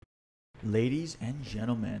Ladies and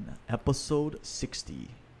gentlemen, episode 60.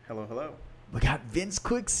 Hello, hello. We got Vince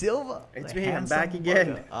Quicksilver. It's the me, I'm handsome back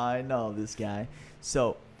again. bugger. I know this guy.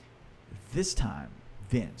 So, this time,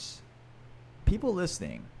 Vince, people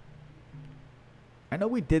listening, I know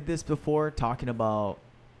we did this before, talking about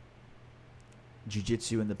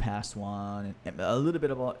jiu-jitsu in the past one, and a little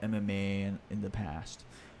bit about MMA in the past.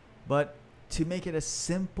 But to make it as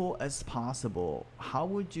simple as possible, how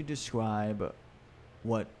would you describe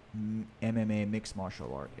what MMA mixed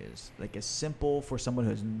martial art is? Like, as simple for someone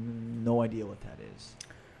who has no idea what that is.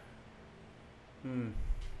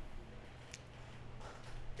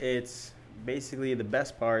 It's basically the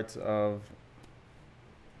best parts of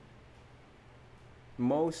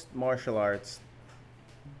most martial arts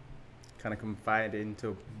kind of confined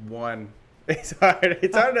into one. It's hard.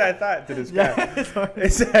 It's harder than I thought to describe. Yeah, it's hard.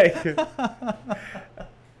 It's like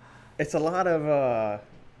it's a lot of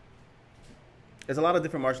there's a lot of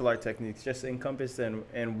different martial art techniques just encompassed in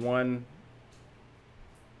one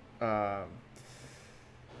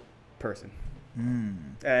person.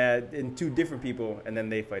 In two different people, and then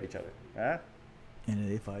they fight each other. Huh? And then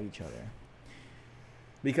they fight each other.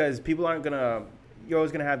 Because people aren't gonna. You're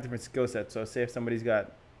always gonna have different skill sets. So say if somebody's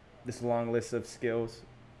got this long list of skills,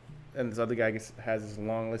 and this other guy has this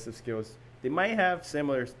long list of skills, they might have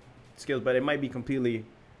similar skills, but it might be completely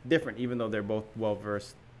different, even though they're both well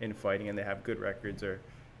versed in fighting and they have good records or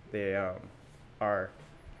they are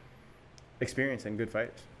experienced and good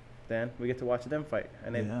fighters. Then we get to watch them fight,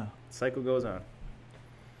 and then the cycle goes on.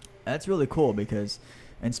 That's really cool because,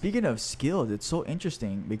 and speaking of skills, it's so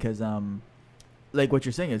interesting because like what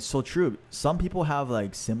you're saying, it's so true. Some people have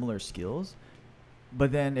like similar skills,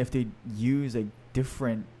 but then if they use a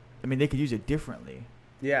different, I mean, they could use it differently.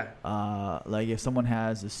 Yeah. Like if someone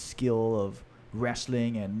has a skill of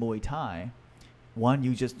wrestling and Muay Thai, one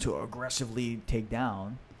uses to aggressively take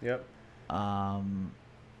down. Yep. And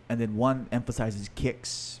then one emphasizes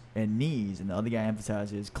kicks and knees, and the other guy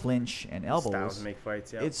emphasizes clinch and elbows. Styles make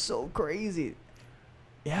fights. Yeah. It's so crazy.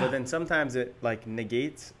 Yeah. But then sometimes it like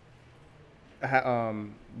negates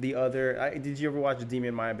the other. Did you ever watch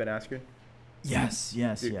Demian Maia Ben Askren? Yes.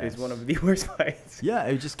 It's one of the worst fights. Yeah,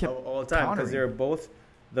 it just kept all the time because they're both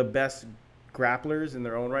the best grapplers in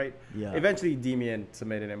their own right. Yeah. Eventually, Demian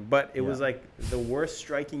submitted him, but it was like the worst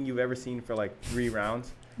striking you've ever seen for like 3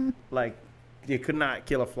 rounds. Like you could not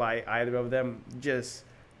kill a fly, either of them. Just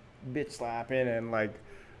bitch slapping and like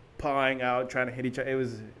pawing out, trying to hit each other. It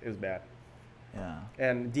was bad. Yeah.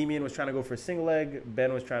 And Demian was trying to go for a single leg.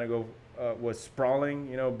 Ben was trying to go was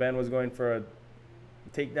sprawling. You know, Ben was going for a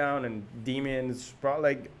takedown, and Demian sprawl.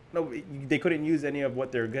 Like no, they couldn't use any of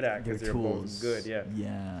what they're good at because they're both good. Yeah.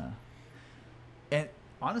 Yeah. And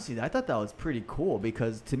honestly, I thought that was pretty cool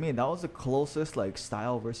because to me that was the closest like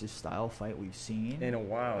style versus style fight we've seen in a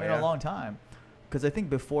while, in a long time. Because I think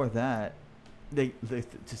before that, they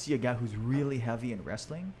to see a guy who's really heavy in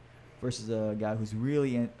wrestling versus a guy who's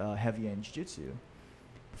really heavy in jiu-jitsu.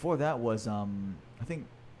 Before that was I think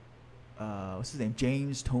what's his name,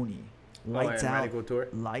 James Toney. Lights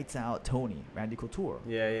out Tony, Randy Couture.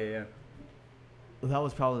 Yeah. That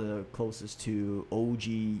was probably the closest to OG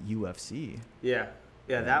UFC. Yeah,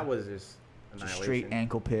 that was just annihilation. Straight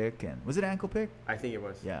ankle pick, and was it ankle pick? I think it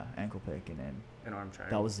was. Yeah, ankle pick, and then an arm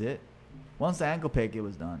triangle. That was it. Once the ankle pick, it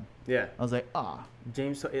was done. Yeah. I was like,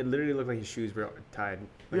 James, it literally looked like his shoes were tied.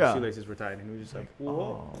 Like shoelaces were tied, and he was just like,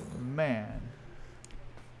 whoa. Oh, man.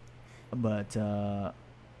 But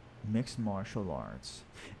mixed martial arts.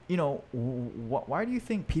 You know, why do you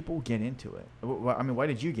think people get into it? I mean, why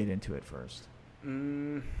did you get into it first?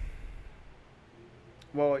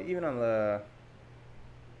 Well, even on the...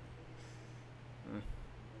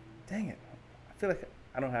 Dang it. I feel like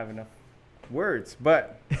I don't have enough words,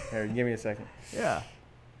 but here, give me a second. Yeah.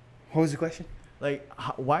 What was the question? Like,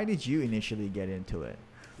 why did you initially get into it?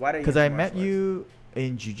 Why did you? Because I met you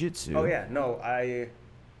in jiu-jitsu. Oh, yeah. No,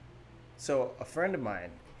 So, a friend of mine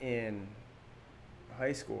in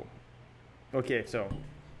high school. Okay, so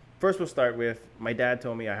first we'll start with my dad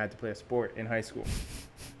told me I had to play a sport in high school.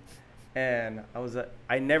 And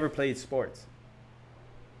I never played sports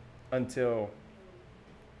until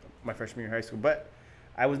my freshman year of high school. But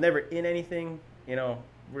I was never in anything,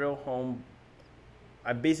 real home.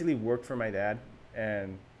 I basically worked for my dad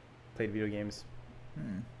and played video games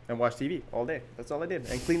and watched TV all day. That's all I did.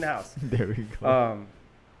 And cleaned the house. There we go.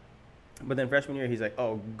 But then freshman year, he's like,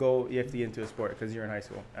 you have to get into a sport because you're in high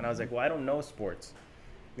school. And I was like, well, I don't know sports.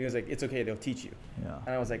 He was like, it's okay, they'll teach you. Yeah.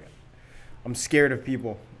 And I was like, I'm scared of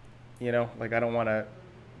people, like I don't want to.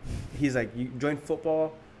 He's like, you join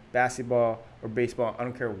football, basketball, or baseball. I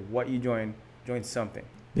don't care what you join something.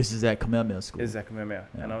 This is at Kamehameha School. This is at Kamehameha.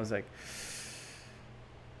 Yeah. And I was like,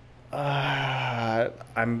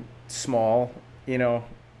 I'm small, you know.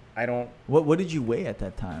 I don't What did you weigh at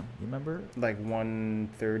that time? You remember? like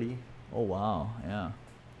 130. Oh wow, yeah.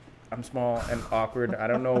 I'm small and awkward. I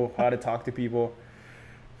don't know how to talk to people.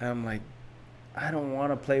 And I'm like, I don't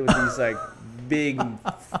want to play with these like big,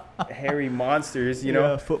 hairy monsters, you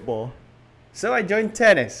know. Yeah, football. So I joined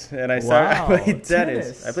tennis, and I started. Wow, I played tennis.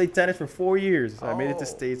 tennis. I played tennis for 4 years. I made it to Oh.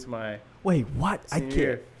 states my Wait, what? I senior can't.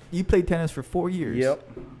 year. You played tennis for 4 years. Yep.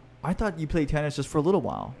 I thought you played tennis just for a little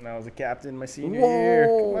while. And I was a captain my senior year.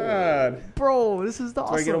 Come on. Bro, this is That's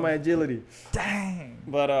awesome. where I get all my agility. Dang.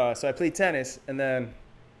 But so I played tennis, and then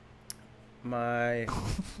my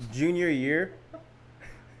junior year.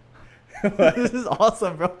 This is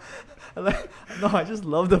awesome, bro. I just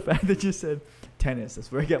love the fact that you said tennis.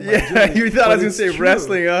 That's where I get my Yeah, agility. you thought I But was gonna it's say true.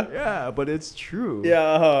 wrestling, huh? Yeah, but it's true.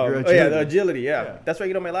 Yeah. Your Oh yeah, the agility. agility. Yeah. Yeah. That's where I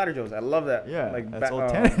get all my ladder jokes. I love that. Yeah, Like that's all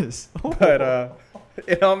ba- tennis. But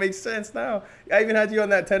it all makes sense now. I even had you on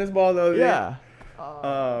that tennis ball the other day. yeah.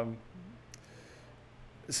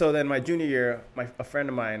 So then my junior year, a friend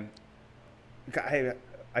of mine,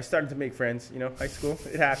 I started to make friends, you know, high school,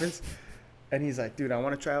 it happens. And he's like, dude, I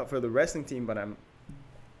want to try out for the wrestling team, but I'm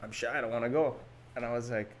shy, I don't want to go. And I was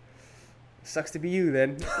like, sucks to be you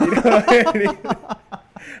then. You know?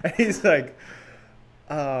 And he's like,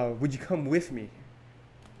 would you come with me?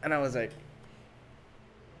 And I was like,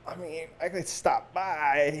 I mean, I could stop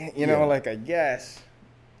by, you know, Yeah. like I guess.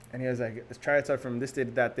 And he was like, let's try it out from this day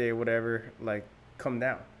to that day, whatever, like come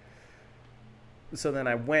down. So then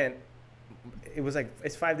I went. It was like,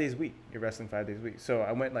 it's 5 days a week. You're wrestling 5 days a week. So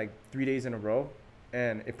I went like 3 days in a row,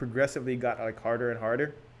 and it progressively got like harder and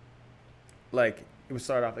harder. Like it would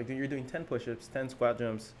start off like you're doing 10 push-ups, 10 squat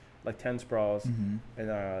jumps, like 10 sprawls, Mhm.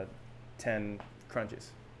 and 10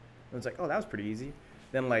 crunches. It was like, oh, that was pretty easy.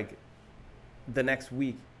 Then like the next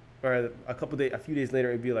week or a few days later,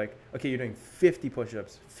 it'd be like, okay, you're doing 50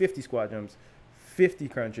 push-ups, 50 squat jumps, 50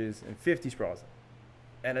 crunches, and 50 sprawls.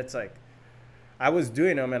 And it's like, I was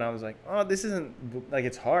doing them and I was like, oh, this isn't like,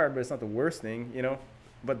 it's hard, but it's not the worst thing, you know?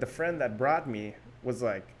 But the friend that brought me was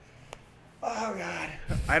like, oh God,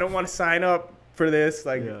 I don't want to sign up for this.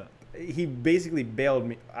 Like Yeah. he basically bailed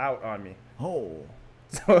me out on me. Oh,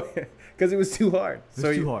 So, because it was too hard. it's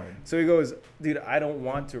too hard. So he goes, dude, I don't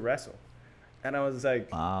want to wrestle. And I was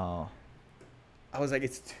like, Wow.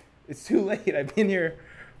 it's too late. I've been here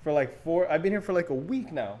for like a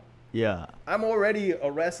week now. Yeah. I'm already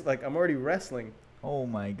I'm already wrestling. Oh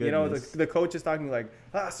my goodness. You know, the coach is talking like,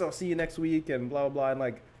 so I'll see you next week and blah, blah, blah. And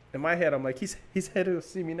like, in my head, I'm like, he's headed to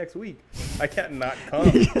see me next week. I can't not come.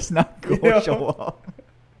 You just not go You know? show up.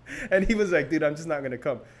 And he was like, dude, I'm just not going to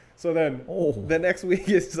come. So then Oh. the next week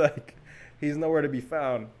is like, he's nowhere to be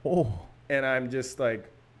found. Oh. And I'm just like,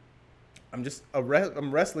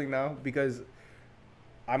 I'm wrestling now because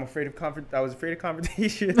I'm afraid of I was afraid of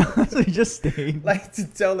confrontation. So you just stayed. Like to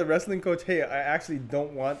tell the wrestling coach, hey, I actually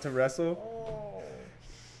don't want to wrestle. Oh.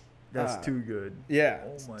 That's Ah. too good. Yeah.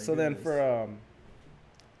 Oh my So then goodness.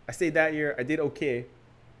 I stayed that year. I did okay.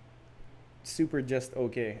 Super just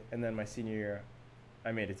okay. And then my senior year,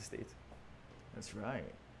 I made it to States. That's right.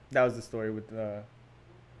 That was the story with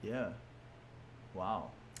Yeah. Wow.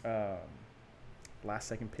 last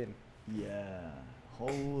second pin. Yeah.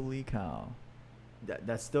 Holy cow.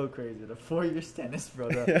 That's still crazy. The 4 years tennis, bro.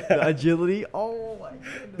 The, Yeah. the agility. Oh my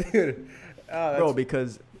goodness. Dude. Bro,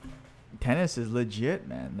 because tennis is legit,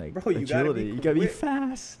 man. Like Bro, you gotta be agility. You gotta be quick.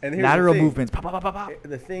 fast. And here's the Lateral thing. movements. Pop, pop, pop, pop, pop.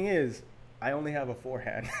 The thing is, I only have a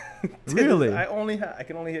forehand. Really? I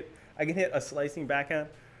can hit a slicing backhand,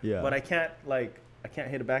 Yeah. but I can't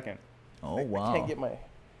hit a backhand. Oh I wow. can't get my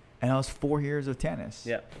And that was 4 years of tennis.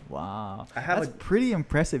 Yeah. Wow. I have That's a- pretty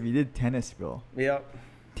impressive. You did tennis, bro. Yeah.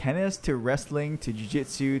 Tennis to wrestling to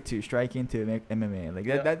jiu-jitsu to striking to MMA. Like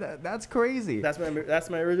Yeah. that's crazy. That's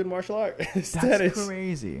my original martial art. It's That's tennis.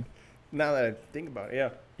 crazy. Now that I think about it, yeah.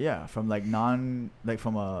 Yeah, from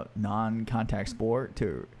from a non-contact sport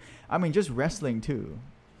to, I mean, just wrestling too.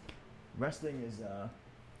 Wrestling is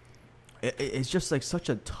it's just like such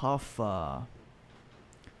a tough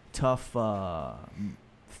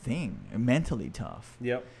thing, mentally tough.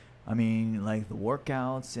 Yep. I mean, like the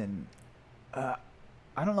workouts and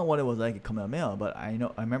I don't know what it was like at Kamehameha, but I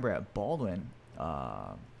remember at Baldwin.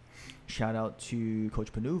 Shout out to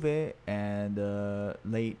Coach Panuve and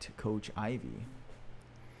late Coach Ivy.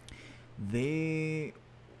 They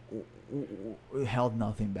held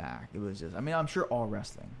nothing back. It was just, I mean, I'm sure all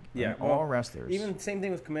wrestling. Yeah, all well, wrestlers. Even same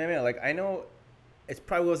thing with Kamehameha. Like I know, it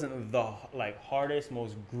probably wasn't the hardest,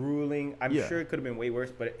 most grueling. I'm Yeah. sure it could have been way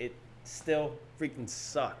worse, but it still freaking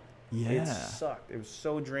sucked. Yeah. It sucked. It was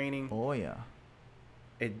so draining. Oh yeah.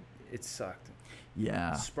 It sucked.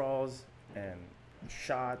 Yeah. Sprawls and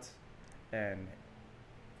shots, and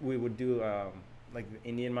we would do like the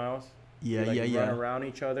Indian miles. Yeah. We, like, Yeah. run Yeah. around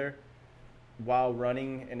each other while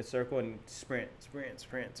running in a circle and sprint for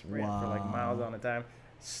like miles Wow. on a time.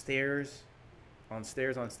 Stairs on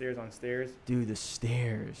stairs on stairs on stairs. Dude, the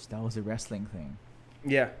stairs. That was a wrestling thing.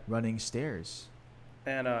 Yeah, Running stairs.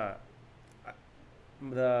 and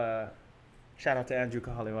the shout out to Andrew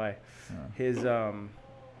Kahaliwai. His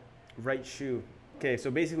right shoe. Okay,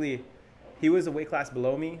 so basically, he was a weight class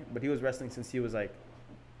below me, but he was wrestling since he was like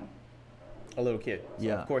a little kid. So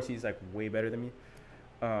Yeah. of course, he's like way better than me.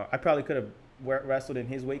 I probably could have wrestled in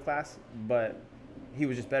his weight class, but he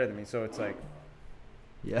was just better than me. So it's like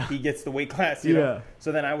Yeah. he gets the weight class, you know. Yeah.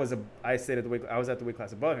 So then I stayed at the weight. I was at the weight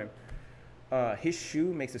class above him. His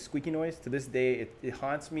shoe makes a squeaky noise. To this day, it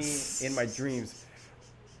haunts me in my dreams.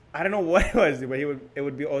 I don't know what it was, but it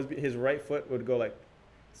would be always be, his right foot would go like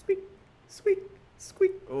squeak, squeak,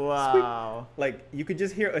 squeak. Wow. Like you could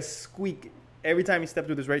just hear a squeak every time he stepped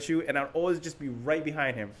with his right shoe, and I'd always just be right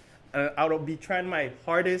behind him, and I would be trying my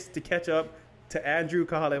hardest to catch up to Andrew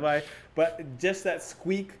Kahalevai, but just that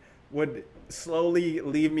squeak would slowly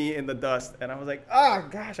leave me in the dust, and I was like, ah,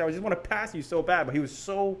 gosh, I just want to pass you so bad, but he was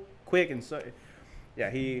so quick and so, yeah,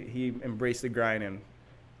 he embraced the grind, and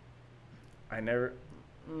I never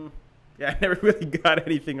really got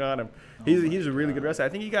anything on him. He's a really good wrestler. I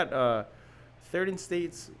think he got third in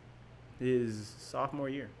states his sophomore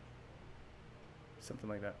year, something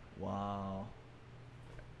like that. Wow.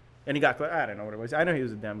 And he got, I don't know what it was. I know he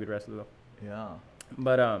was a damn good wrestler though. Yeah.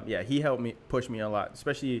 But yeah, he helped me, push me a lot,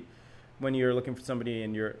 especially when you're looking for somebody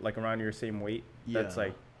and you're like around your same weight. That's Yeah.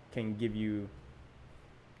 like can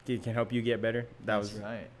help you get better. That's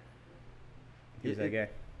right. He was that guy.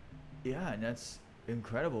 Yeah, and that's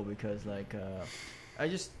incredible because like I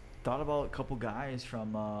just thought about a couple guys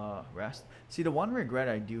from rest. See, the one regret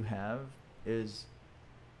I do have is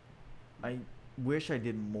I wish I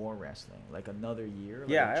did more wrestling, like another year, like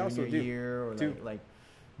Yeah, I junior also do, year or too. like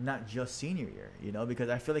not just senior year, you know, because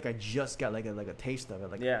I feel like I just got like a taste of it,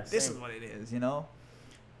 like Yeah, this same. is what it is, you know,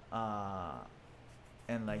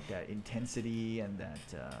 and like that intensity and that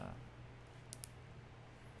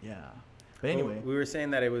yeah. But anyway, We were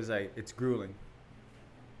saying that it was like it's grueling.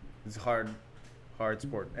 It's hard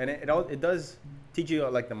sport, and it does teach you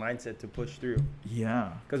like the mindset to push through.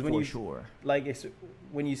 yeah, 'Cause when for you- sure. Like it's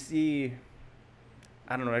when you see,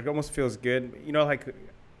 I don't know, it almost feels good. You know, like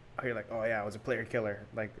how you're like, oh yeah, I was a player killer,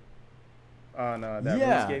 like on that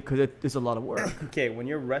Yeah, RuneScape. because it's a lot of work. Okay, when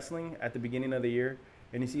you're wrestling at the beginning of the year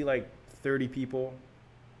and you see like 30 people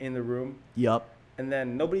in the room, Yup. and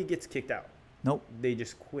then nobody gets kicked out, Nope. they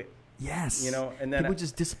just quit. Yes. You know, and then people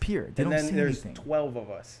just disappear. They and don't then say there's anything. 12 of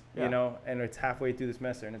us, Yeah. you know, and it's halfway through the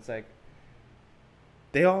semester, and it's like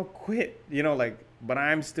they all quit, you know, like, but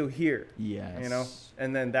I'm still here, Yes. you know,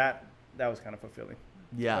 and then that was kind of fulfilling.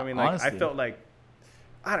 Yeah. I mean, like, honestly. I felt like,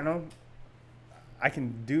 I don't know,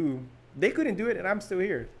 they couldn't do it, and I'm still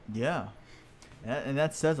here. Yeah. And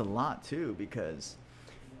that says a lot too, because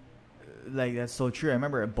like that's so true. I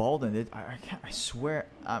remember at Baldwin, I swear,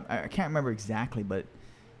 I can't remember exactly, but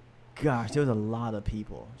gosh, there was a lot of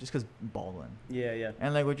people just because Baldwin. Yeah, yeah.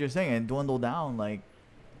 And like what you're saying, it dwindled down like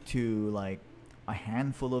to like a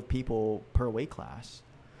handful of people per weight class.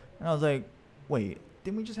 And I was like, wait,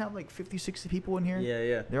 didn't we just have like 50, 60 people in here? Yeah,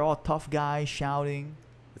 yeah. They're all tough guys shouting.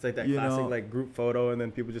 It's like that You classic know- like group photo, and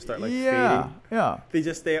then people just start like yeah. fading. Yeah. They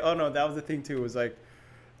just stay. Oh no, that was the thing too. It was like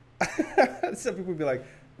some people would be like,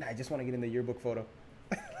 "Nah, I just want to get in the yearbook photo."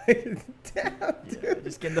 Damn, Yeah, dude.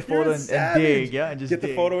 just get in the You're a photo and savage. dig. Yeah, and just Get the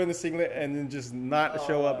dig. photo in the singlet and then just not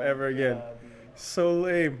show up Oh, ever again. yeah, So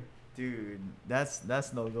lame. dude, that's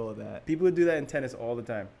no go of that. People would do that in tennis all the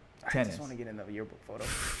time. I Tennis. just want to get in the yearbook photo.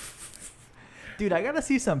 Dude, I gotta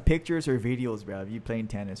see some pictures or videos, bro, of you playing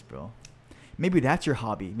tennis, bro. Maybe that's your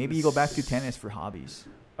hobby. Maybe you go back to tennis for hobbies.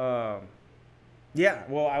 Yeah.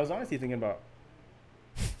 Well, I was honestly thinking about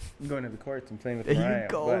going to the courts and playing with There Mariah. you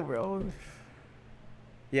go, but bro.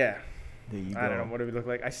 yeah. There you go. I don't know. What do we look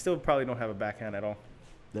like? I still probably don't have a backhand at all.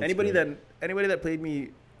 That's Anybody great. that played me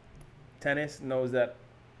tennis knows that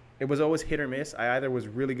it was always hit or miss. I either was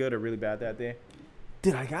really good or really bad that day.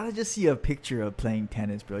 Dude, I gotta just see a picture of playing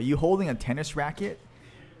tennis, bro. You holding a tennis racket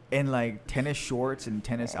and like tennis shorts and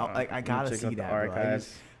tennis out. Like I Let me gotta check see out the that, bro.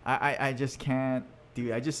 archives. I just can't,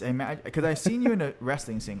 dude. I just imagine because I've seen you in a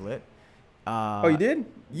wrestling singlet. Oh, you did?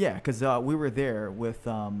 Yeah, because we were there with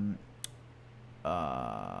the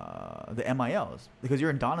MILs because you're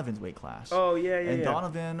in Donovan's weight class. Oh yeah, yeah. And yeah.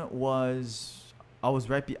 Donovan was, I was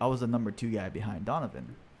the number 2 guy behind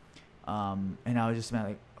Donovan, And I was just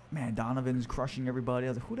man, Donovan's crushing everybody. I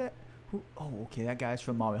was like, who that? Who? Oh, okay, that guy's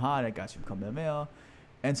from Maui High. That guy's from Kamehameha.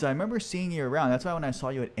 And so I remember seeing you around. That's why when I saw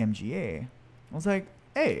you at MGA, I was like,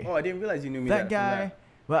 hey. Oh, I didn't realize you knew me. That guy.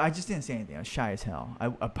 Well, I just didn't say anything. I was shy as hell. I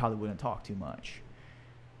probably wouldn't talk too much.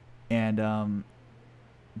 And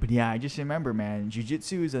but yeah, I just remember, man,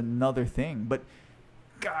 jiu-jitsu is another thing. But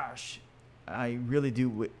gosh, I really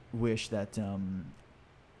do wish that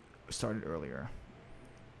started earlier.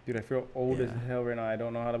 Dude, I feel old as Yeah. hell right now. I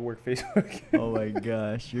don't know how to work Facebook. Oh my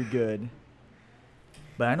gosh, you're good.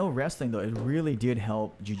 But I know wrestling though, it really did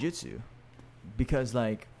help jiu-jitsu, because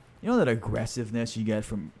like, you know that aggressiveness you get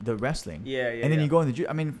from the wrestling. Yeah. And then you go into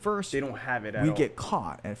I mean, first They don't have it at we all. get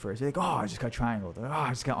caught at first. They're like, oh, I just got triangled. Oh, I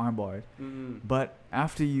just got armbarred. Mm-mm. But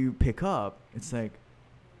after you pick up, it's like,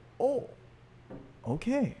 oh,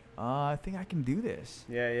 okay, I think I can do this.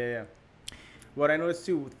 Yeah. What I noticed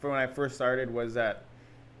too from when I first started was that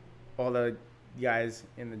all the guys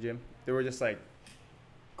in the gym, they were just like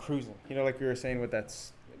cruising. You know, like we were saying with that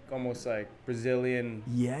almost like Brazilian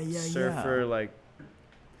Yeah. surfer. Like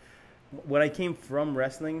when I came from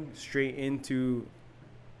wrestling straight into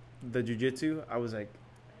the jiu-jitsu, I was like,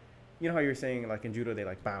 you know how you're saying like in judo they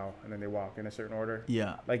like bow and then they walk in a certain order.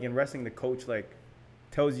 Yeah. Like in wrestling, the coach like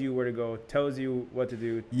tells you where to go, tells you what to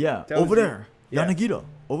do. Yeah. Tells Over you- there. Yeah. Yanagita.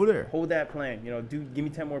 Over there. Hold that plan. You know, give me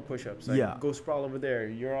 10 more push-ups. Like, Yeah. Go sprawl over there.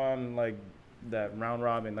 You're on like that round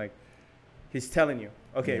robin. Like he's telling you,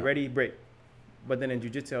 okay, Yeah. ready, break. But then in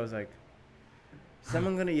jiu-jitsu, I was like,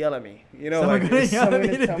 someone gonna yell at me. You know, Someone like gonna is yell at someone me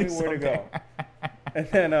gonna to tell do me where to go. something. And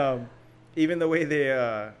then even the way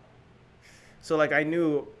they so like I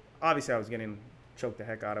knew obviously I was getting choked the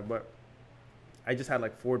heck out of, but I just had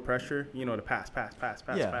like forward pressure, you know, to pass,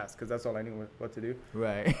 Yeah. because that's all I knew what to do.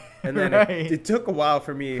 Right. And then Right. it took a while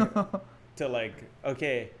for me to like,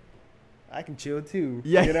 okay, I can chill too.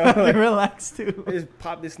 Yeah. You know, like, Relax too. I just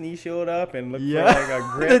pop this knee shield up and look Yeah. for like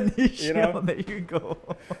a grip. The knee you know? shield, there you go.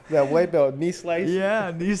 That white belt knee slice.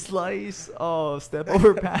 Yeah, knee slice. Oh, step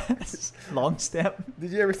over pass. Long step.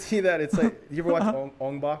 Did you ever see that? It's like, did you ever watch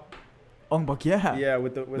Ong Bak? Ong Bak, yeah. Yeah,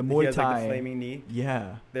 with The he Muay has like Thai. the flaming knee.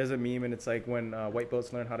 Yeah. There's a meme and it's like when white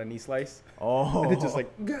belts learn how to knee slice. Oh. And it's just like,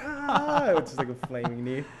 Gah! It's just like a flaming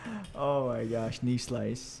knee. Oh my gosh, knee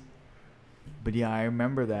slice. But yeah, I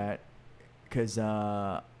remember that because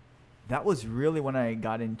that was really when I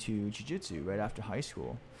got into jiu-jitsu right after high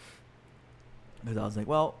school. Because I was like,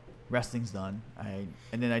 well, wrestling's done.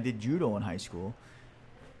 And then I did judo in high school.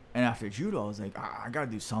 And after judo, I was like, I got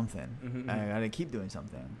to do something. Mhm, I mhm. got to keep doing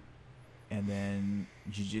something. And then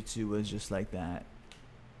jiu-jitsu was just like that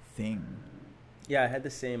thing. Yeah, I had the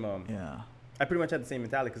same. Yeah. I pretty much had the same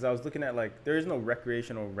mentality because I was looking at like there is no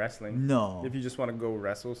recreational wrestling. No. If you just want to go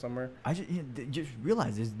wrestle somewhere, I just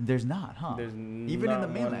realized there's not, huh? there's Even in not the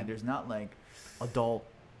mainland, one- there's not like adult.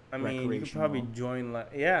 I mean, you could probably recreational. join like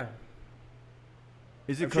yeah.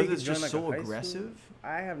 Is it I'm sure because you could it's join, just like, a so high school. aggressive?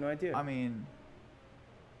 I have no idea. I mean,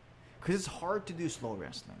 because it's hard to do slow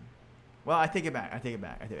wrestling. Well, I take it back.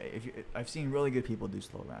 I've seen really good people do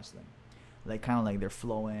slow wrestling, like kind of like they're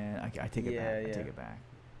flowing. I take it back. I Yeah. take it back.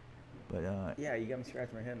 But yeah, you got me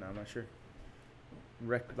scratching my head now. I'm not sure.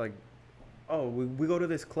 Like, oh, we go to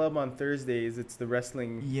this club on Thursdays. It's the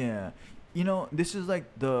wrestling. yeah, you know, this is like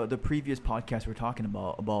the previous podcast we're talking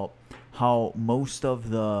about how most of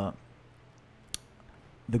the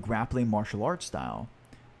grappling martial arts style,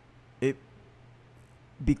 it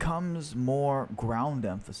becomes more ground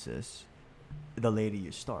emphasis the later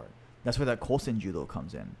you start. That's where that Kosen judo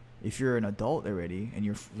comes in. If you're an adult already and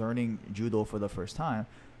you're learning judo for the first time,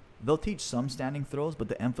 they'll teach some standing throws, but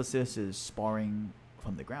the emphasis is sparring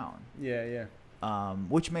from the ground. Yeah.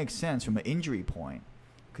 Which makes sense from an injury point.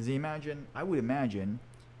 Because I would imagine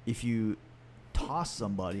if you toss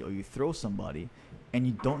somebody or you throw somebody and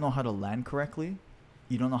you don't know how to land correctly,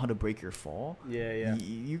 you don't know how to break your fall, Yeah.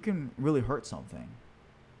 you can really hurt something.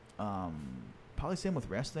 Probably same with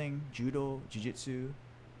wrestling, judo, jiu-jitsu.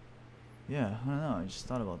 Yeah, I don't know. I just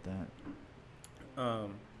thought about that. I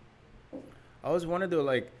always wondered though,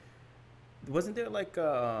 like, wasn't there like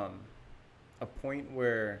a point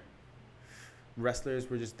where wrestlers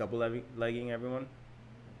were just double legging everyone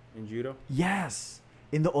in judo, Yes,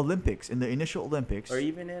 in the Olympics, in the initial Olympics. or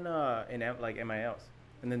even in like MILs,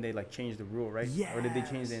 and then they like changed the rule, right? Or did they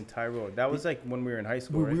change the Yes. entire rule? That was like when we were in high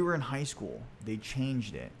school, When right? we were in high school, they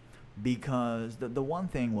changed it because the one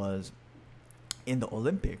thing was in the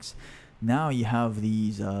Olympics, now you have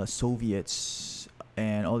these Soviets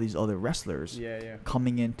and all these other wrestlers Yeah.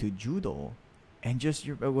 coming into judo and just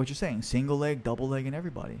what you're saying, single leg, double leg, and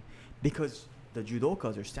everybody, because the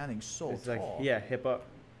judokas are standing so It's tall. like hip up.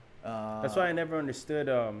 That's why I never understood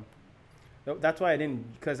That's why I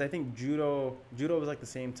didn't, because I think judo was like the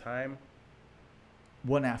same time.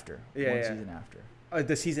 One after. Yeah, One yeah. season after.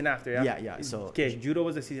 The season after, yeah. Yeah, yeah. So Okay, judo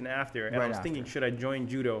was the season after, and I Right was thinking, after. should I join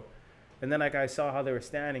judo? And then like I saw how they were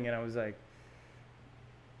standing, and I was like,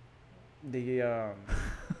 they're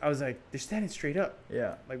standing straight up.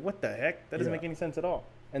 yeah, Like, what the heck? That doesn't Yeah. make any sense at all.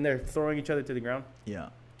 And they're throwing each other to the ground. yeah,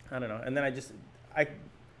 I don't know. And then I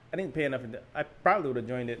didn't pay enough. I probably would have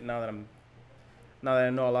joined it now that I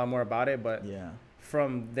know a lot more about it. But yeah,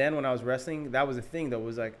 from then when I was wrestling, that was the thing. That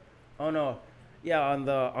was like, oh no, yeah, on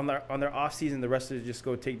their off season, the wrestlers just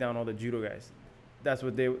go take down all the judo guys. That's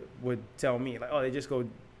what they would tell me. Like, oh,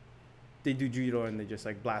 they do judo and they just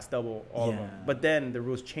like blast double all of them. Yeah. But then the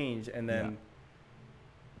rules changed, and then Yeah.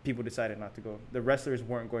 people decided not to go. The wrestlers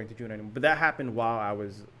weren't going to judo anymore. But that happened while I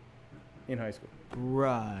was in high school.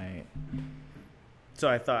 right. So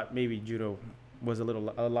I thought maybe judo was a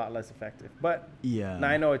lot less effective. But Yeah. now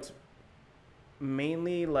I know it's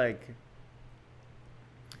mainly like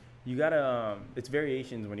you gotta. It's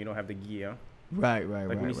variations when you don't have the gi. Huh? Right, right, Like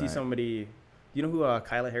right. when you see right. somebody, you know who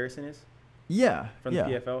Kyla Harrison is Yeah. from yeah. the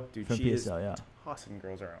PFL, dude. From She PSL, yeah. is tossing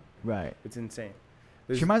girls around. Right. It's insane. She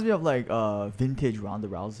There's- reminds me of like vintage Ronda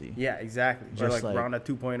Rousey. Yeah, exactly. Or Just like like- Ronda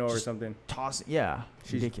 2.0 or just something. Toss. Yeah.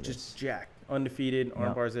 She's ridiculous. just jacked, undefeated, arm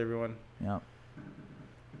Yep. bars everyone. yeah.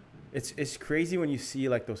 It's crazy when you see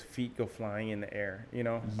like those feet go flying in the air, you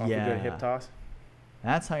know, off a good Yeah. hip toss.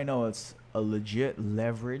 That's how you know it's a legit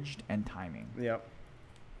leveraged and timing. Yep.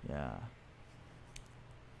 Yeah.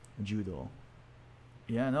 Judo.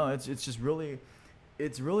 Yeah, no, it's just really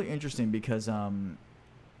interesting because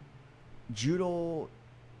judo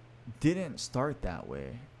didn't start that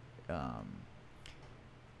way.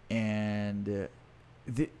 And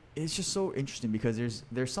it's just so interesting because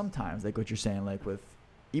there's sometimes like what you're saying, like with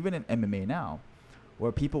even in MMA now,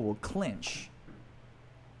 where people will clinch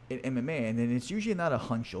in MMA, and then it's usually not a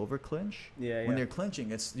hunch over clinch. Yeah, When yeah. they're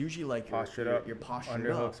clinching, it's usually like Postured you're, up, you're postured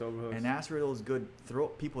up. Underhooks, overhooks. And that's where those good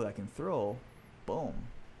people that can throw, boom,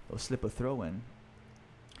 they'll slip a throw in.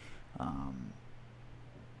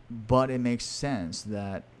 But it makes sense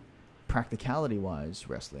that practicality-wise,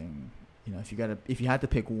 wrestling, you know, if you had to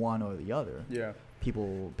pick one or the other, Yeah. people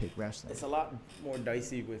will pick wrestling. It's a lot more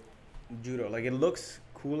dicey with judo. Like it looks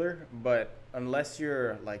cooler, but unless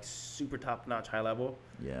you're like super top notch high level,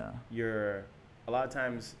 Yeah. you're a lot of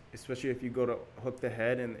times, especially if you go to hook the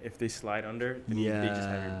head and if they slide under, then they just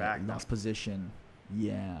have your back. Lost position.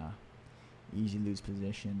 Yeah. Easy lose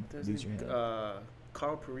position. Lose your head.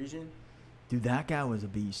 Carl Parisian, Dude, that guy was a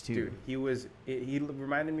beast too. dude, he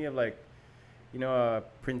reminded me of like, you know,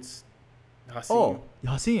 Prince Hassim. Oh,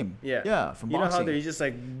 Hassim. Yeah. Yeah, from You know boxing. how he's just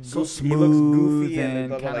like So goofy, he looks goofy and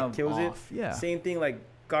and like, kind like of kills off. it. Yeah. Same thing, like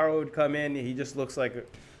Garo would come in, he just looks like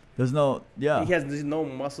There's no, yeah. he has no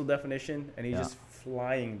muscle definition, and he's Yeah. just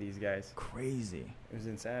flying these guys. Crazy. It was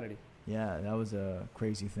insanity. Yeah, that was a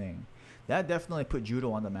crazy thing. That definitely put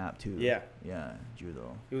judo on the map too. Yeah, Yeah,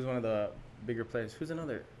 judo. he was one of the bigger players.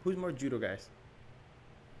 Who's more judo guys?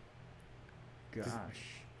 Gosh.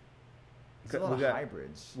 We There's a lot of got-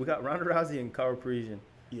 hybrids. We got Ronda Rousey and Carl Parisian.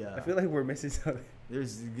 Yeah. I feel like we're missing something.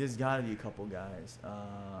 there's got to be a couple guys.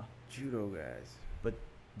 Judo guys.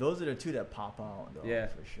 Those are the two that pop out though. Yeah.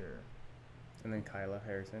 For sure. And then Kyla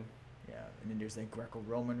Harrison. Yeah, and then there's like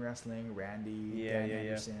Greco-Roman wrestling, Randy, Yeah, Dan yeah, yeah.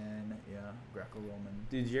 Anderson, yeah, Greco-Roman.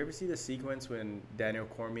 Did you ever see the sequence when Daniel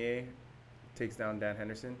Cormier takes down Dan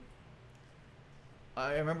Henderson?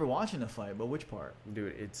 I remember watching the fight, but which part?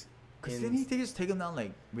 Dude, it's Because didn't he just take him down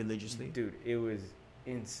like religiously? Dude, it was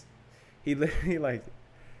he literally like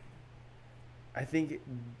I think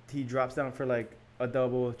he drops down for like a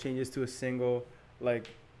double, changes to a single, like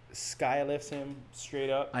sky lifts him straight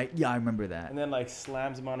up, I remember that. and then like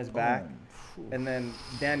slams him on his back, Phew. and then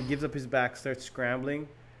Dan gives up his back, starts scrambling,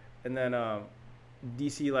 and then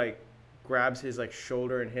DC like grabs his like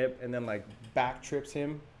shoulder and hip, and then like back trips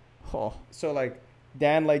him. Oh, So like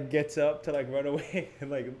Dan like gets up to like run away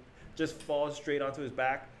and like just falls straight onto his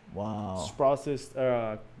back. wow. Sprawls to his,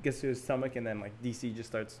 gets to his stomach, and then like DC just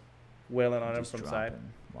starts wailing on him Just from side.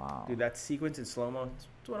 dropping. Wow. Dude, that sequence in slow mo,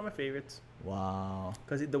 it's one of my favorites. Wow.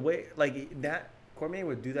 Cause the way like that Cormier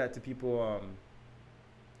would do that to people.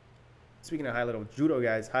 Speaking of high level judo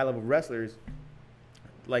guys, high level wrestlers,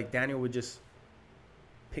 like Daniel would just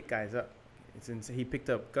pick guys up. It's insane. He picked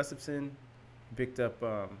up Gustafson, he picked up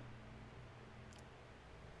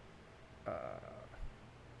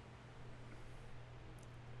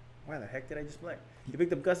why the heck did I just blank? He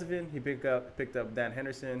picked up Gustafson. He picked up Dan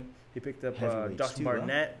Henderson. He picked up Heavyweights Josh too, huh?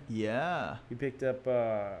 Barnett. Yeah. He picked up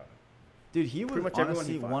Dude, he was Pretty much everyone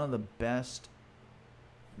honestly he fought. one of the best,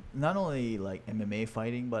 not only like MMA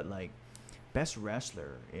fighting, but like best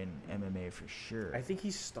wrestler in MMA for sure. I think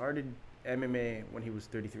he started MMA when he was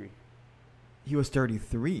 33. He was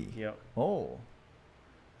 33. Yep. Oh,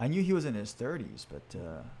 I knew he was in his 30s, but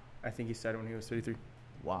I think he started when he was 33.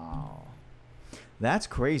 wow, that's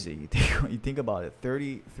crazy. You think about it,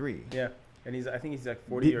 33. Yeah, and I think he's like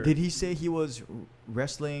 40. Did he say he was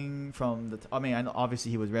wrestling from the? I mean, I know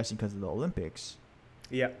obviously he was wrestling because of the Olympics.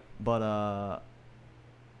 Yeah. But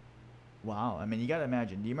wow. I mean, you gotta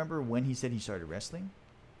imagine. Do you remember when he said he started wrestling?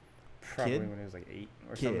 Probably Kid? when he was like 8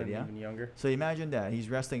 or Kid, something, yeah. even younger. So imagine that he's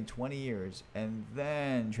wrestling 20 years and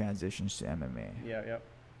then transitions to MMA. Yeah, yeah.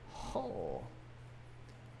 Oh,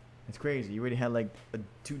 it's crazy. You already had like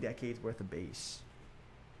 2 decades worth of base,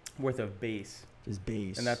 Worth of base. just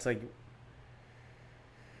base. And that's like,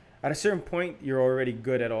 at a certain point, you're already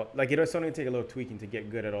good at all. Like, it's only going to take a little tweaking to get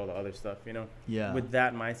good at all the other stuff, you know? yeah, With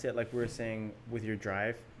that mindset, like we were saying, with your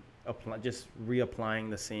drive, just reapplying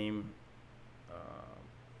the same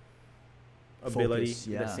ability, Focus,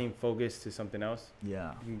 yeah. the same focus to something else,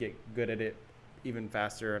 yeah, you can get good at it even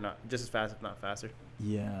faster, or not just as fast, if not faster.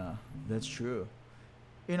 yeah. That's true.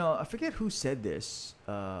 You know, I forget who said this.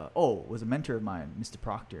 It was a mentor of mine, Mr.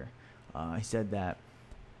 Proctor. He said that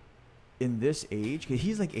in this age, 'cause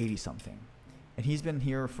he's like 80 something, and he's been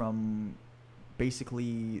here from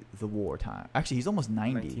basically the wartime. Actually, he's almost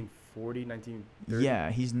 90. 1940, 1930.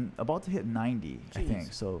 Yeah, he's about to hit 90, I think.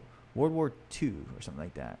 Jeez. So World War II or something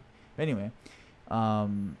like that. Anyway,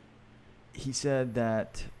 he said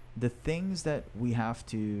that the things that we have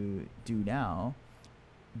to do now,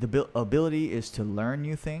 the ability is to learn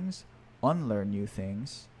new things, unlearn new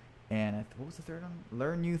things, and what was the third one?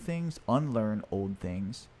 Learn new things, unlearn old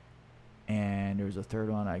things. And there was a third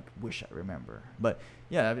one I wish I remember. But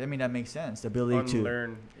yeah, I mean, that makes sense. The ability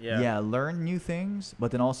Unlearn, to learn new things,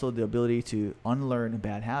 but then also the ability to unlearn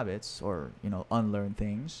bad habits or, unlearn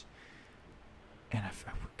things. And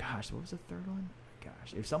gosh, what was the third one?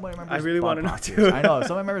 Gosh, if someone remembers, I really Bob want to know Proctor, too. I know. If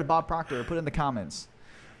someone remembers Bob Proctor, put it in the comments.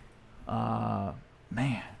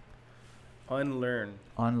 Man, unlearn.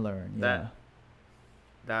 unlearn. Yeah,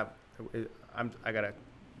 That I gotta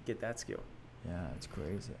get that skill. yeah, it's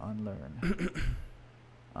crazy. Unlearn.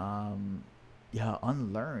 Yeah,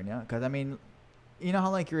 unlearn. Yeah, because I mean, you know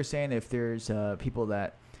how like you were saying, if there's people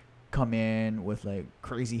that come in with like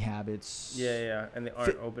crazy habits. Yeah, and they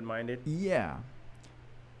aren't open-minded. Yeah.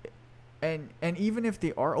 And even if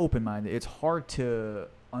they are open-minded, it's hard to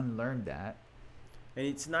unlearn that. And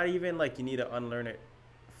it's not even like you need to unlearn it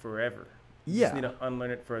forever. You Yeah. just need to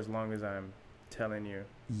unlearn it for as long as I'm telling you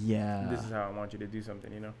Yeah. this is how I want you to do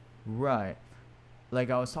something, you know? Right. Like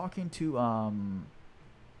I was talking to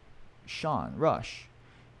Sean Rush,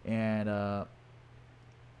 and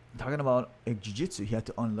talking about like, jiu-jitsu, he had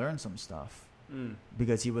to unlearn some stuff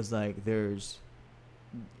because he was like, there's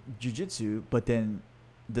jiu-jitsu, but then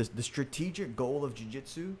the strategic goal of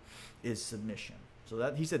jiu-jitsu is submission. So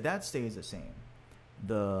that he said that stays the same.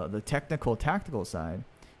 The technical tactical side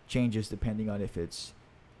changes depending on if it's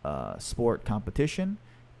sport competition,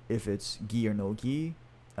 if it's gi or no gi,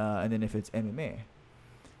 and then if it's MMA.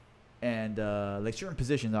 And like certain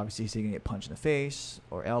positions, obviously, so you can get punched in the face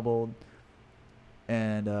or elbowed.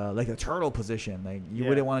 And like a turtle position, like you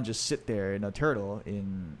wouldn't want to just sit there in a turtle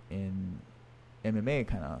in MMA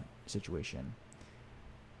kind of situation.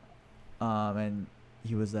 And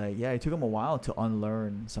he was like, yeah, it took him a while to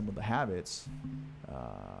unlearn some of the habits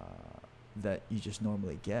that you just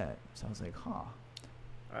normally get. So I was like, huh.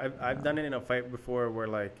 I've done it in a fight before where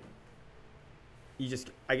like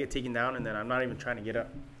I get taken down and then I'm not even trying to get up.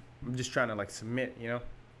 I'm just trying to like submit, you know?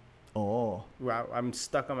 Oh. Where I'm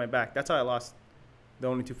stuck on my back. That's how I lost the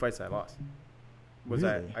only 2 fights I lost. Was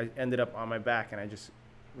Really? I ended up on my back and I just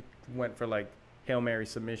went for like Hail Mary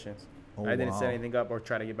submissions. Oh, I didn't wow. set anything up or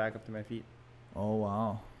try to get back up to my feet. Oh,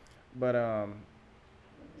 wow. But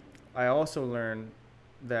I also learned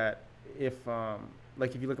that if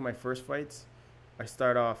like if you look at my first fights, I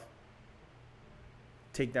start off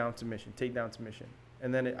takedown submission,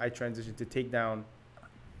 and then I transition to takedown,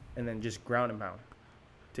 and then just ground and pound,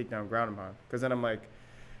 takedown, ground and pound. Because then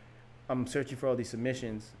I'm searching for all these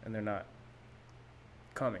submissions and they're not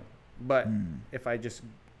coming. But if I just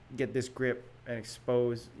get this grip and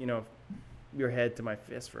expose, your head to my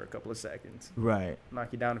fist for a couple of seconds, Right. knock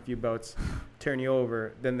you down a few belts, turn you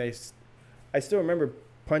over, then I still remember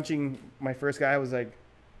punching my first guy. I was like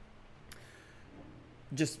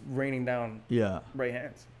just raining down Yeah. right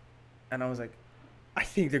hands, and I was like, I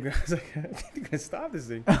think they're gonna stop this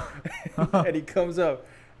thing. And he comes up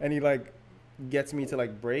and he like gets me to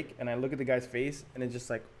like break, and I look at the guy's face, and it's just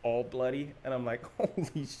like all bloody, and I'm like,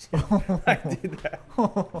 holy shit, I did that.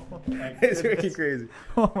 It's freaking crazy.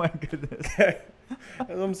 Oh my goodness. That's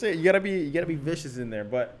what I'm saying. You gotta be vicious in there.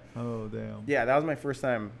 But Oh damn. yeah, that was my first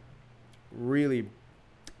time really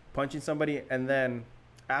punching somebody, and then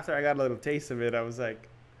after I got a little taste of it, I was like,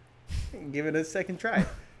 give it a second try.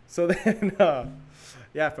 So then,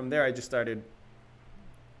 yeah, from there I just started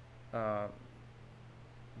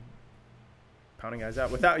pounding guys out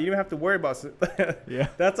without, you don't have to worry about Yeah.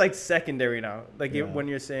 that's like secondary now. Like Yeah. when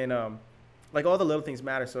you're saying like all the little things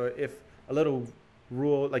matter. So if a little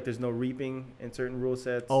rule, like there's no reaping in certain rule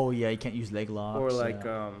sets, Oh yeah, you can't use leg locks. or like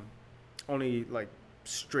yeah. only like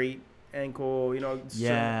straight ankle, you know,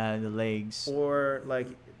 Yeah, the legs. or like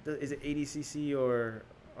is it ADCC or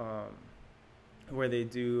where they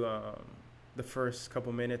do the first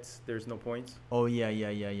couple minutes there's no points, Oh yeah.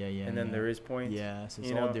 And and then there is points. Yeah, so it's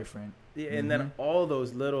you all know? different. Yeah, and then all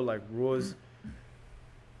those little like rules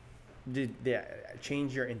did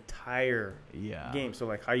change your entire Yeah. game. So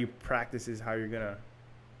like how you practice is how you're gonna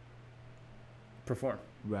perform.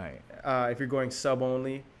 Right. If you're going sub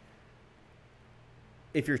only,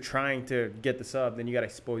 if you're trying to get the sub, then you got to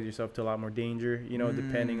expose yourself to a lot more danger, you know,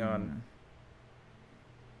 depending on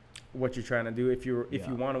what you're trying to do. If you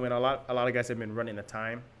Yeah. want to win, a lot of guys have been running the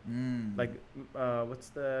time. Mm. Like what's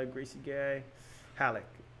the Gracie guy? Halleck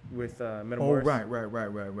with Oh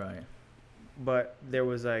Metamoris. right. But there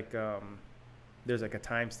was like there's like a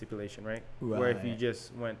time stipulation, right? Where if you Right.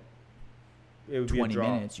 just went, it would 20 be a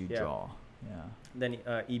draw. minutes you Yeah. draw. Yeah. Then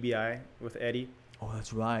EBI with Eddie. Oh,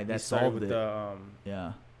 that's right. He That started solved with it. the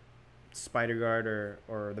Yeah. spider guard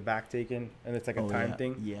or the back taken, and it's like a Oh, time yeah.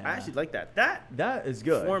 thing. Yeah. I actually like that. That That is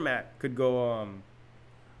good. format could go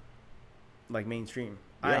like mainstream,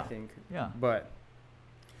 I Yeah. think. Yeah. But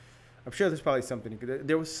I'm sure there's probably something.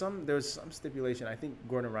 There was some stipulation. I think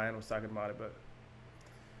Gordon Ryan was talking about it, but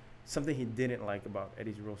something he didn't like about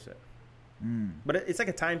Eddie's rule set. Mm. But it's like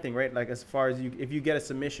a time thing, right? Like as far as if you get a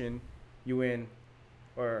submission, you win,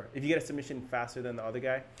 or if you get a submission faster than the other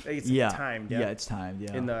guy, like it's Yeah. timed. Yeah, it's timed.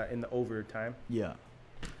 Yeah. in the overtime. Yeah.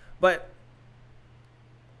 But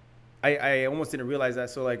I almost didn't realize that.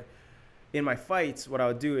 So like in my fights, what I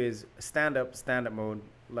would do is stand up mode,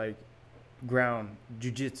 like ground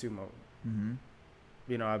jiu-jitsu mode. Mm-hmm.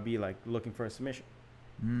 You know, I'd be like looking for a submission.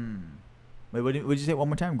 Mm. Wait, what did you say one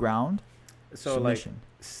more time? Ground? So Submission.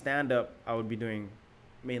 like stand up, I would be doing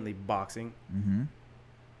mainly boxing. Mm-hmm.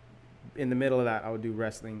 In the middle of that, I would do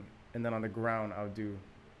wrestling, and then on the ground, I would do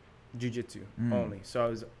jiu-jitsu only. So I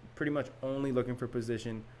was pretty much only looking for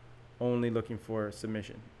position, only looking for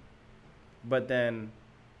submission. But then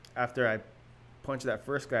after I punched that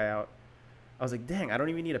first guy out, I was like, dang, I don't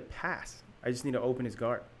even need a pass. I just need to open his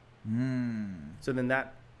guard. Mm. So then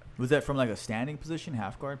that Was that from like a standing position,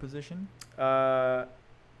 half guard position? I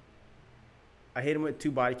hit him with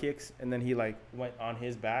 2 body kicks, and then he like went on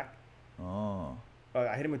his back. Oh.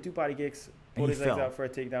 I hit him with 2 body kicks, And pulled he his legs fell. out for a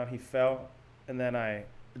takedown. He fell, and then I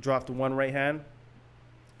dropped 1 right hand,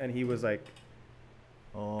 and he was like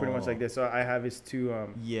Oh. pretty much like this. So I have his 2,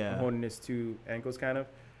 Yeah. I'm holding his 2 ankles kind of,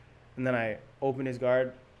 and then I opened his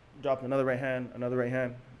guard, dropped another right hand, another right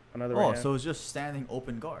hand, another right Oh, hand. so it's just standing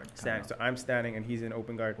open guard. Standing. So I'm standing, and he's in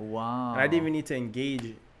open guard. Wow. And I didn't even need to engage.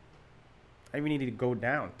 I didn't even need to go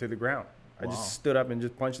down to the ground. I Wow. just stood up and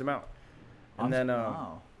just punched him out. And then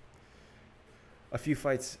wow. a few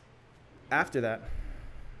fights after that,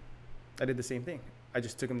 I did the same thing. I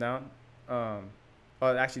just took him down.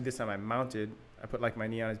 Well, actually, this time I mounted. I put like my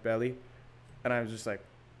knee on his belly, and I was just like,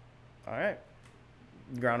 all right,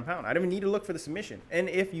 ground and pound. I didn't even need to look for the submission. And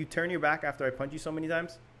if you turn your back after I punch you so many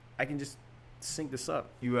times, I can just sink this up.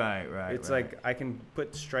 Right. It's right. like I can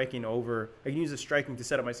put striking over. I can use the striking to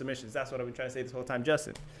set up my submissions. That's what I've been trying to say this whole time,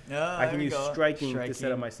 Justin. Ah, I can there you use go. striking to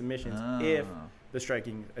set up my submissions if Ah. the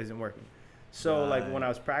striking isn't working. So like when Right. I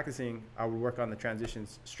was practicing, I would work on the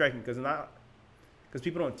transitions striking because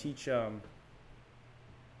people don't teach.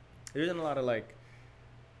 There isn't a lot of like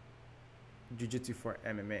jiu-jitsu for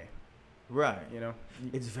MMA. Right. You know.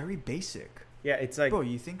 It's very basic. Yeah, it's like Bro,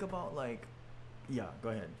 you think about like, yeah, go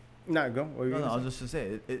ahead. no go. What were you No, gonna I was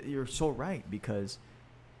say? just to say, you're so right because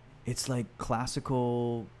it's like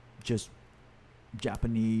classical, just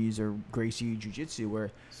Japanese or Gracie jiu-jitsu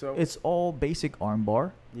where So it's all basic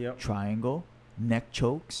armbar, yep. triangle, neck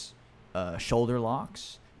chokes, shoulder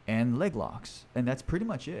locks, and leg locks, and that's pretty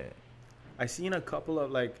much it. I seen a couple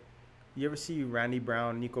of like. You ever see Randy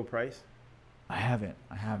Brown, Nico Price? I haven't.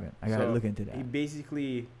 I gotta So look into He that.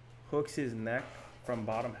 basically hooks his neck from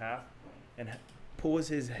bottom half and pulls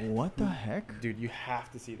his head. What the heck? Dude, you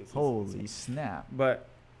have to see this. It's Holy insane. snap! But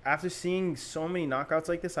after seeing so many knockouts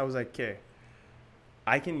like this, I was like, okay,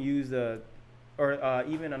 I can use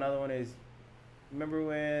even another one is, remember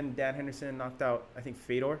when Dan Henderson knocked out, I think,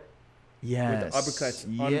 Fedor? Yes. With the uppercuts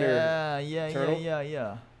yeah, under yeah, Turtle?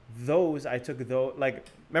 yeah. Those, I took those, like,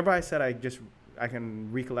 remember I said I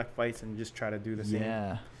can recollect fights and just try to do the same?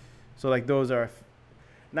 Yeah. So, like, those are,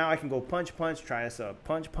 now I can go punch, try a sub,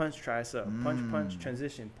 punch, try a sub, punch,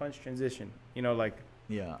 transition. You know, like,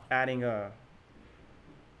 Yeah. adding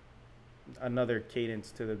another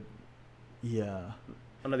cadence to the, Yeah.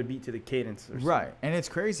 another beat to the cadence. Or Right. And it's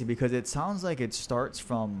crazy because it sounds like it starts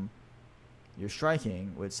from your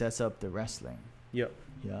striking, which sets up the wrestling. Yep.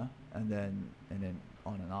 Yeah. And then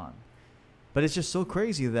on and on. But it's just so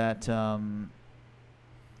crazy that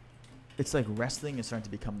it's like wrestling is starting to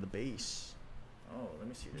become the base. Oh, let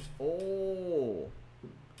me see this. Oh.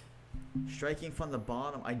 Striking from the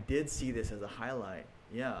bottom. I did see this as a highlight.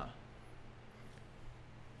 Yeah.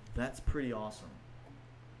 That's pretty awesome.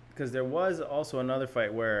 Because there was also another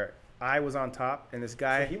fight where I was on top and this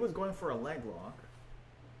guy. So he was going for a leg lock.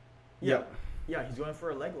 Yep. Yeah, he's going for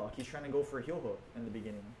a leg lock. He's trying to go for a heel hook in the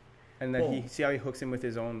beginning. And then he see how he hooks him with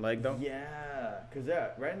his own leg though? Yeah, because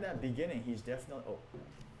right in that beginning, he's definitely. Oh,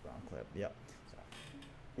 wrong clip. Yep.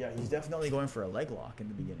 Yeah, he's definitely going for a leg lock in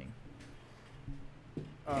the beginning.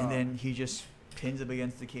 And then he just pins him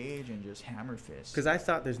against the cage and just hammer fist. Because I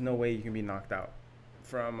thought there's no way you can be knocked out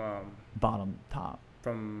from Bottom top.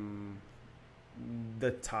 from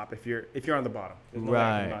the top if you're on the bottom. There's no way I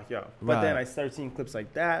Right. can knock you out. But then Right. I started seeing clips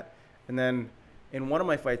like that, and then in one of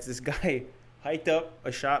my fights, this guy hiked up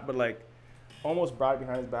a shot, but like almost brought it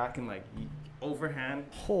behind his back and like overhand.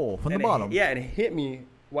 Oh, from the And bottom. and it hit me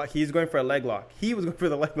while he's going for a leg lock. He was going for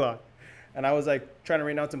the leg lock, and I was like trying to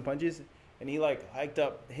rain out some punches, and he like hiked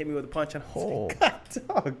up, hit me with a punch, and I was like, God,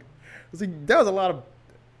 dog. I was like, that was a lot of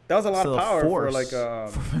So power for force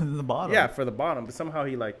like from the bottom. yeah, for the bottom, but somehow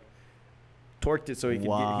he like torqued it so he could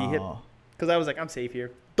he hit. Wow. Because I was like, I'm safe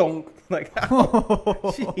here. Donk. Like,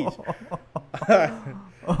 jeez.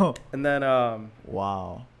 And then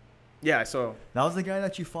Wow. yeah, so That was the guy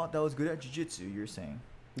that you fought that was good at jiu-jitsu, you're saying?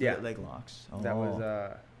 Good yeah, at leg locks. Oh. that was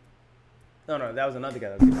no, that was another guy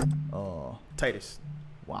that was good. Oh. Titus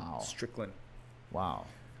Wow. Strickland. Wow.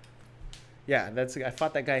 Yeah, I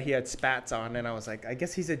fought that guy. He had spats on, and I was like, I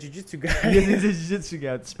guess he's a jiu-jitsu guy. He's a jiu-jitsu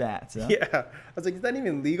guy with spats, huh? Yeah, I was like, is that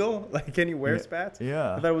even legal? Like, can you wear spats?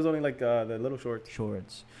 Yeah. I thought it was only like the little shorts.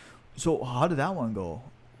 Shorts. So how did that one go?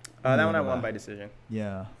 That one I won by decision.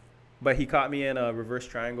 Yeah. But he caught me in a reverse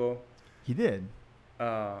triangle. He did.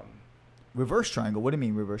 Reverse triangle. What do you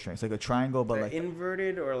mean reverse triangle? It's like a triangle, but like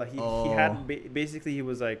inverted, or like he had basically he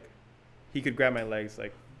was like, he could grab my legs,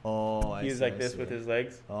 like he was like this with his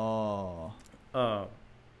legs. Oh.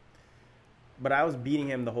 But I was beating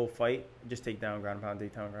him the whole fight. Just take down, ground and pound,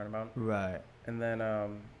 take down, ground and pound. Right. And then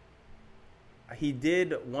he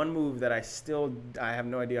did one move that I have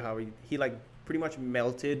no idea how he like pretty much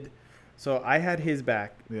melted. So I had his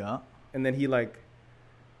back. Yeah. And then he like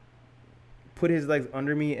put his legs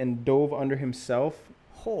under me and dove under himself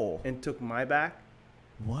Oh. and took my back.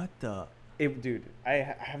 What the? Dude,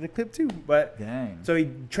 I have the clip too. But Dang. so he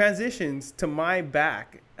transitions to my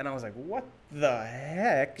back, and I was like, "What the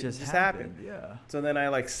heck just happened?" Yeah. So then I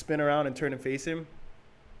like spin around and turn and face him,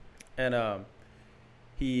 and I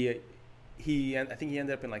think he ended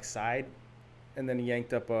up in like side, and then he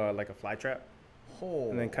yanked up like a fly trap, Oh.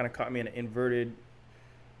 and then kind of caught me in an inverted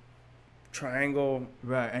triangle.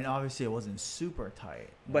 Right, and obviously it wasn't super tight.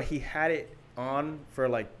 But he had it on for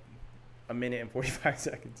like a minute and 45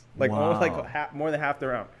 seconds, like Wow. almost like more than half the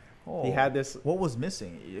round. Oh. He had this. What was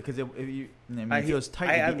missing? Because if it was tight,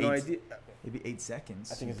 I have no idea. It'd be 8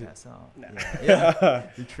 seconds. I think to it's pass out. Nah. Yeah.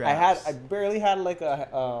 I barely had like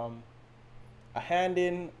a hand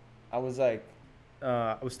in. I was like,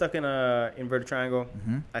 I was stuck in a inverted triangle.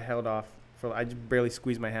 Mm-hmm. I held off I just barely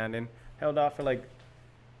squeezed my hand in. Held off for like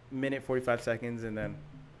minute 45 seconds, and then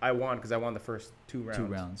I won because I won the first 2 rounds. 2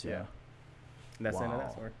 rounds, yeah. And that's the end of that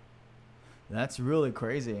Wow. story. That's really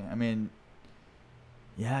crazy. I mean,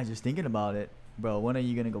 yeah, just thinking about it, bro. When are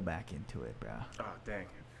you gonna go back into it, bro? Oh dang.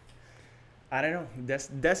 I don't know.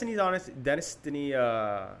 Destiny's honest. Destiny.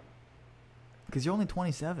 Because you're only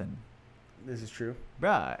 27, This is true.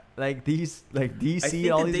 bro. Like DC, I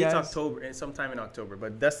think all the these date's guys. October, sometime in October.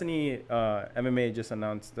 But Destiny MMA just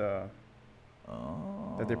announced that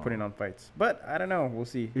they're putting on fights. But I don't know. We'll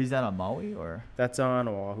see. Is that on Maui or? That's on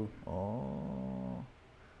Oahu. Oh,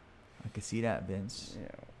 I could see that, Vince. Yeah.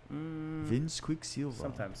 Vince Quicksilver.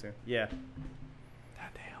 Sometime soon. Yeah.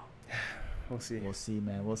 Goddamn. We'll see. We'll see,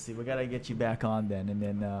 man. We'll see. We gotta get you back on then, and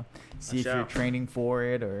then see if shall. you're training for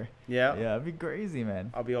it or. Yeah. Yeah, it'd be crazy,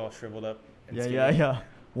 man. I'll be all shriveled up. And Yeah, skinny. yeah.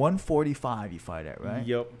 145 you fight at, right?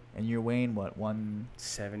 Yep. And you're weighing what?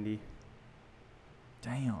 70.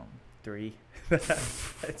 Damn. 3.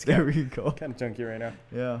 It's There we go. kind of chunky right now.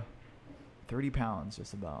 Yeah. 30 pounds,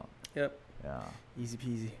 just about. Yep. Yeah. Easy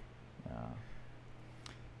peasy. Yeah.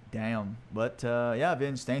 Damn. But yeah,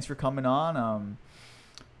 Vince, thanks for coming on.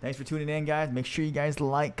 Thanks for tuning in, guys. Make sure you guys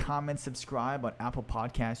like, comment, subscribe on Apple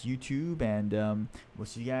Podcasts, YouTube, and we'll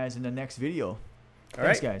see you guys in the next video.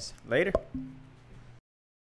 Thanks, guys. Later.